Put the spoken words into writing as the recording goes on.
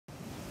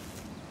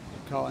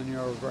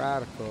colonial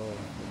radical,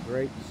 the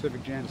Great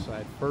Pacific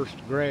Genocide, first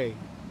gray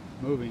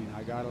moving.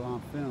 I got it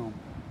on film.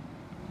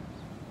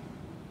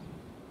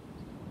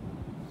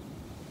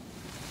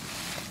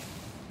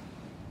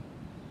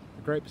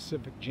 The Great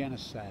Pacific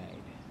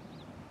Genocide,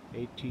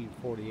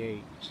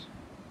 1848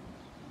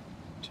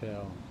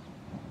 till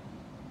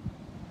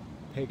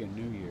Pagan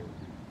New Year,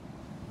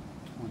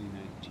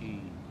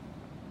 2019.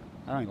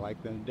 I don't even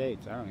like them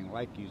dates. I don't even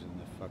like using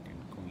the fucking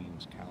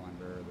Queen's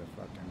calendar, the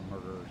fucking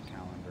murderer's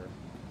calendar.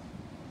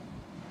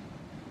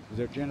 Was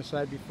there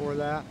genocide before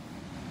that?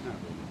 Not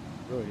really.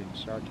 It really didn't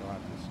start till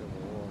after the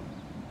Civil War.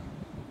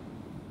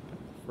 Got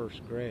the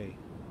first gray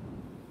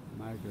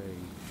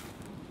migrating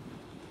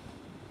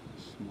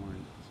this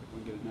morning. Let's see if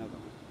we can get another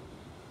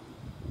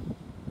one.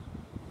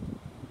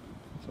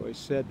 It's always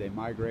said they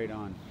migrate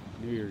on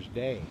New Year's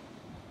Day.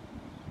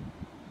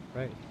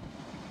 Right.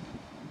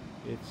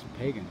 It's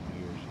pagan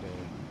New Year's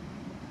Day.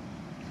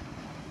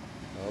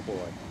 Oh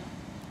boy.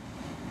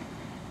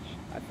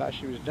 I thought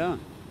she was done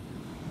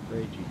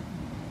raging.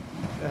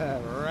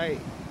 Right.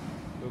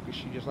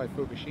 Just like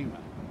Fukushima.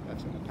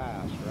 That's in the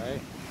past,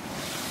 right?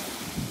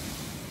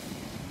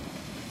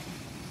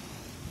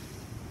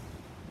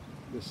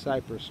 The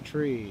cypress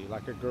tree,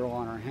 like a girl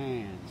on her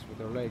hands, with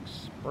her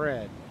legs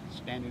spread,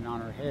 standing on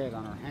her head,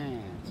 on her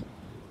hands.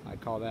 I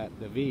call that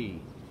the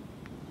V.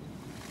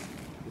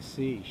 The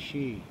C,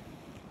 she.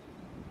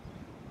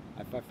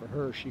 I fight for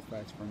her, she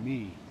fights for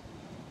me.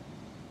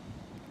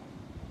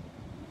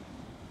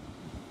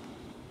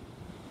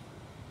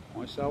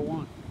 Only saw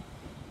one.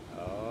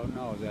 Oh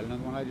no, is that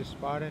another one I just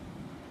spotted?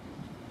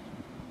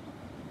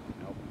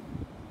 Nope.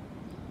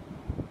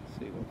 Let's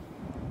see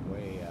what's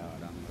way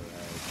out on the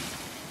horizon.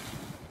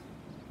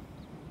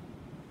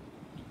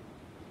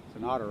 It's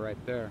an otter right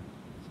there.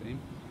 See?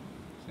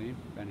 See?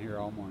 Been here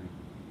all morning.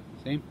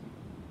 See?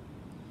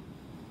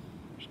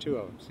 There's two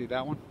of them. See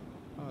that one?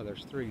 Oh,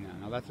 there's three now.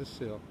 Now that's a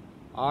seal.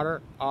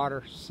 Otter,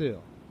 otter,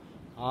 seal.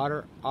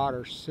 Otter,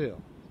 otter, seal.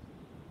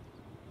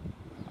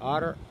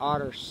 Otter,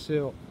 otter,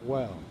 seal,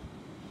 well.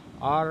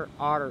 Otter,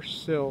 otter,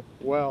 seal,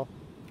 well.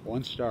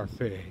 One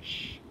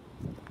starfish.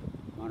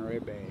 Monterey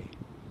Bay.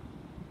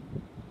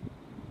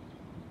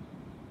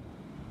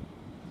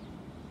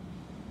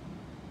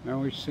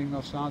 Remember we used to sing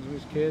those songs with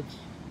these kids?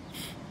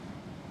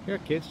 Here,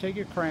 kids, take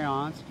your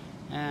crayons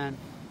and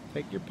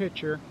take your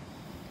picture.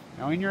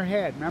 Now in your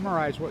head,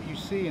 memorize what you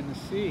see in the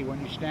sea when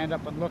you stand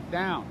up and look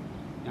down.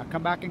 Now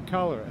come back and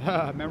color it.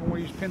 Remember when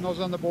we used to pin those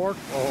on the board?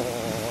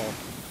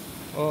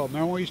 Oh,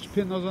 remember when we used to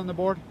pin those on the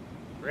board?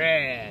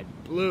 Red,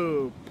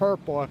 blue,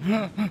 purple,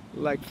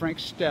 like Frank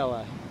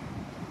Stella.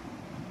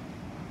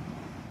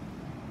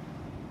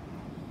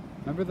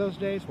 Remember those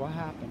days? What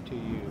happened to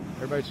you?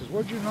 Everybody says,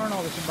 where'd you learn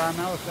all this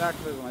environmentalist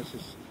activism? I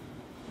says,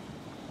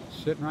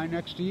 sitting right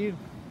next to you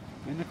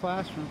in the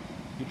classroom.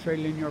 You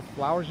traded in your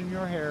flowers in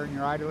your hair and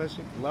your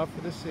idealistic love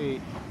for the sea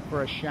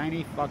for a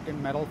shiny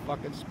fucking metal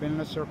fucking spin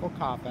in a circle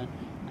coffin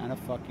and a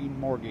fucking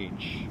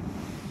mortgage.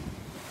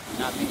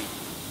 Not me.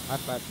 I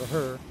fight for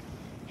her.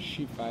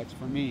 She fights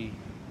for me.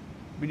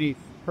 Beneath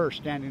her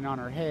standing on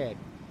her head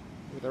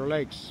with her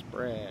legs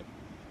spread.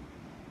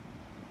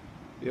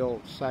 The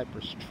old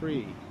cypress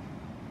tree.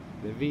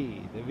 The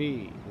V,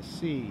 the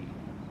C.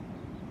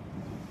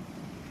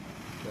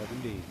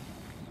 7D.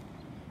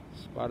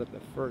 Spotted the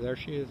fur. There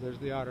she is. There's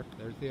the otter.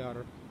 There's the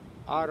otter.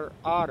 Otter,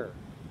 otter.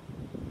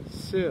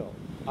 Sill.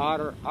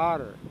 Otter,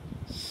 otter.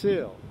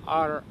 Sill.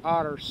 Otter,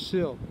 otter,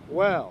 sill.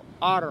 Well.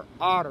 Otter,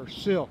 otter,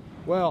 sill.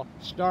 Well,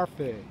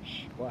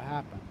 starfish. What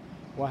happened?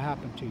 What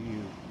happened to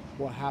you?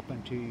 What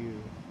happened to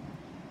you?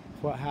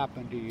 What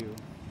happened to you?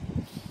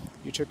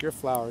 You took your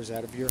flowers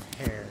out of your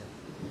hair.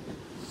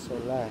 So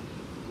that.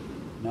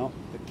 No,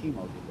 the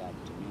chemo did that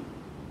to me.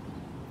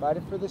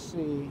 Fighting for the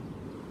sea.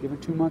 Given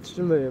 2 months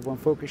to live when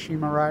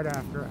Fukushima right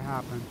after it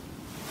happened.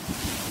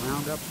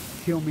 Round up,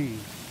 kill me.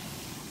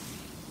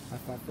 I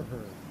fight for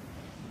her.